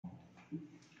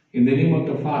In the name of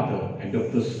the Father, and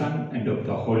of the Son, and of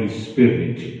the Holy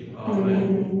Spirit.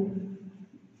 Amen.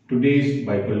 Today's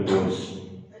Bible verse.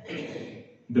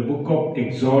 The book of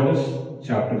Exodus,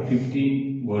 chapter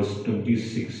 15, verse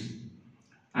 26.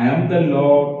 I am the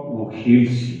Lord who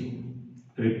heals you.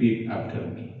 Repeat after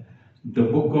me. The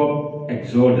book of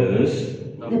Exodus,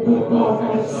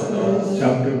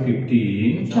 chapter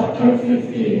 15,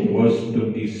 verse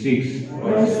 26.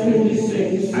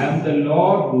 I am the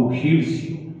Lord who heals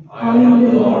you.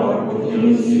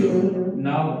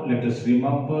 Now let us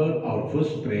remember our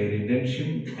first prayer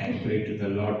intention and pray to the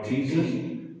Lord Jesus.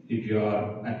 If you are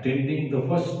attending the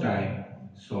first time,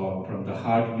 so from the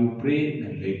heart you pray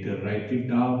and later write it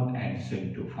down and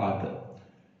send to Father.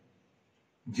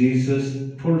 Jesus,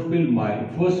 fulfill my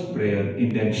first prayer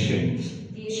intentions.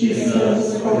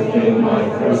 Jesus, fulfill my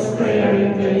first prayer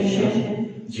intention.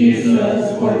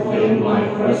 Jesus, fulfill my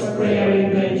first prayer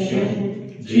intention.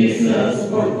 Jesus,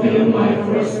 fulfill my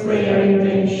first prayer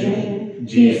intention.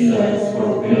 Jesus,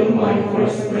 fulfill my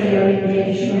first prayer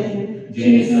intention.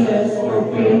 Jesus,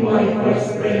 fulfill my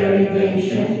first prayer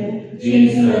intention.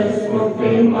 Jesus,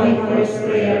 fulfill my first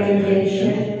prayer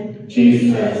intention.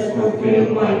 Jesus, fulfill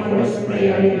my first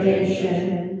prayer intention.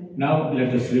 Now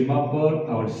let us remember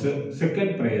our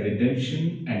second prayer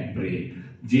intention and pray.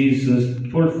 Jesus,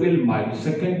 fulfill my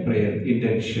second prayer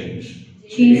intentions.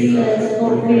 Jesus,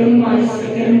 fulfill my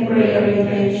second prayer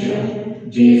intention.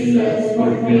 Jesus,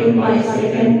 fulfill my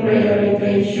second prayer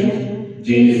intention.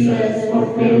 Jesus,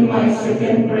 fulfill my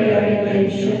second prayer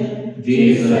intention.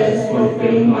 Jesus,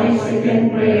 fulfill my second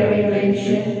prayer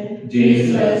intention.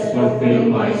 Jesus, fulfill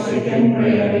my second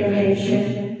prayer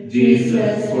intention.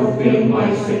 Jesus, fulfill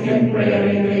my second prayer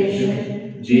intention.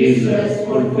 Jesus,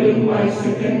 fulfill my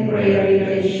second prayer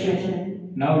intention.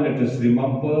 Now let us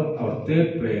remember our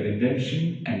third prayer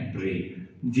intention and pray.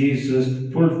 Jesus,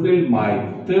 fulfill my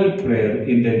third prayer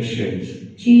intentions.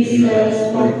 Jesus,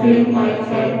 fulfill my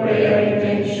third prayer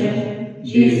intention.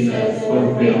 Jesus,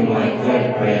 fulfill my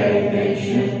third prayer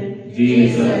intention.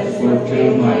 Jesus,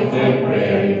 fulfill my third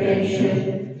prayer intention.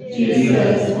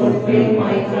 Jesus, fulfill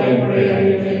my third prayer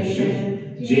intention.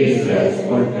 Jesus,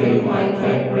 fulfill my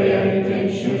third prayer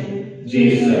intention.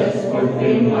 Jesus,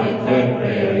 fulfill my third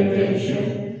prayer intention.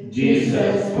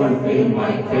 Jesus, fulfill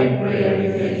my third prayer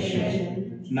intention.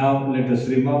 Now let us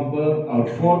remember our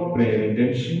fourth prayer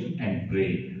intention and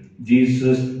pray.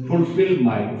 Jesus, fulfill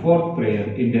my fourth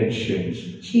prayer intentions.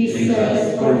 Jesus,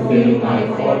 fulfill my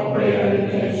fourth prayer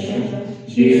intention.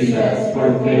 Jesus,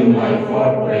 fulfill my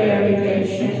fourth prayer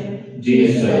intention.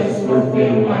 Jesus,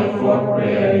 fulfill my fourth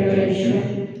prayer intention.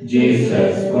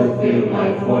 Jesus, fulfill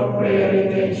my fourth prayer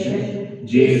intention.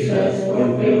 Jesus,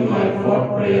 fulfill my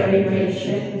fourth prayer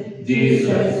intention.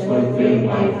 Jesus, fulfill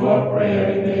my fourth prayer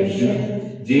intention.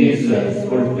 Jesus,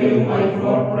 fulfill my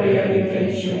fourth prayer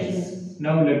intentions.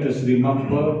 Now let us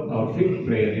remember our fifth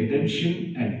prayer intention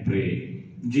and pray.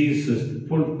 Jesus,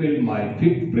 fulfill my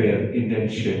fifth prayer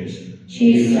intentions.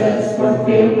 Jesus,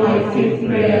 fulfill my fifth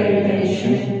prayer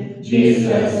intention.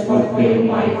 Jesus, fulfill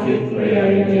my fifth prayer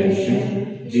intention.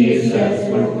 Jesus,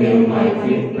 fulfill my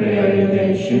fifth prayer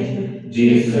intention.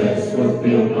 Jesus,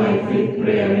 fulfill my fifth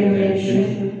prayer intention.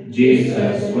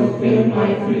 Jesus, fulfill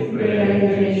my fifth prayer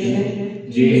intention.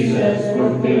 Jesus,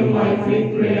 fulfill my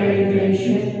fifth prayer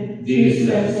intention.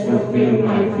 Jesus, fulfill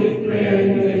my fifth prayer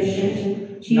intention.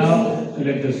 Now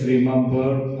let us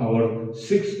remember our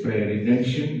sixth prayer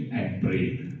intention and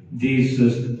pray.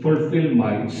 Jesus, fulfill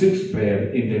my sixth prayer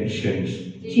intentions.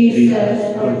 Jesus,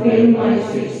 fulfill my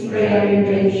sixth prayer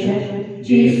intention.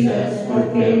 Jesus,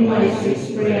 fulfill my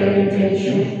sixth prayer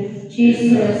intention.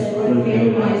 Jesus, fulfill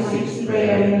my sixth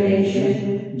prayer intention.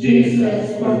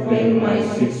 Jesus, fulfill my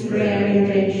sixth prayer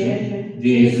intention.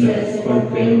 Jesus,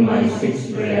 fulfill my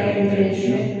sixth prayer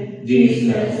intention.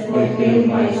 Jesus, fulfill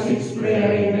my sixth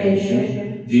prayer intention.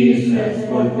 Jesus,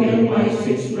 fulfill my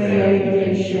sixth prayer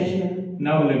intention.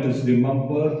 Now let us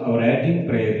remember our adding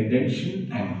prayer intention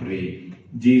and pray.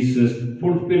 Jesus,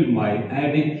 fulfill my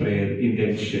adding prayer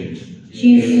intentions.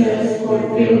 Jesus,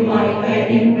 fulfill my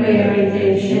adding prayer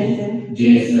intention.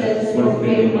 Jesus,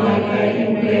 fulfill my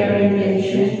adding prayer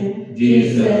intention.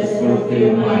 Jesus,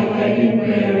 fulfill my adding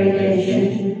prayer intention.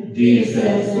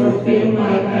 Jesus, fulfill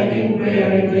my adding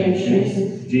prayer intentions.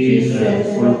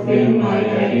 Jesus, fulfill my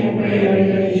adding prayer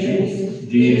intentions.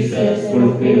 Jesus,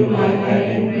 fulfill my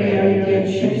adding prayer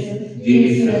intentions.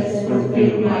 Jesus,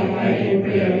 fulfill my adding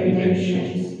prayer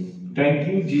intentions. Thank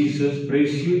you, Jesus.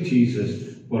 Praise you, Jesus,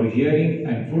 for hearing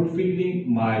and fulfilling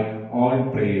my all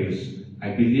prayers.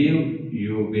 I believe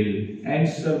you will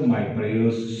answer my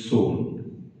prayers soon.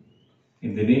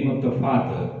 In the name of the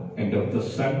Father, and of the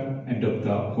Son, and of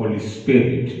the Holy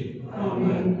Spirit.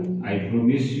 Amen. I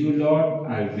promise you, Lord,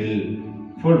 I will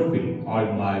fulfill all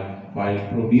my 5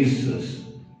 promises.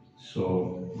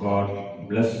 So, God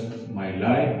bless my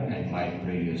life and my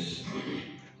prayers.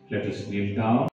 Let us kneel down.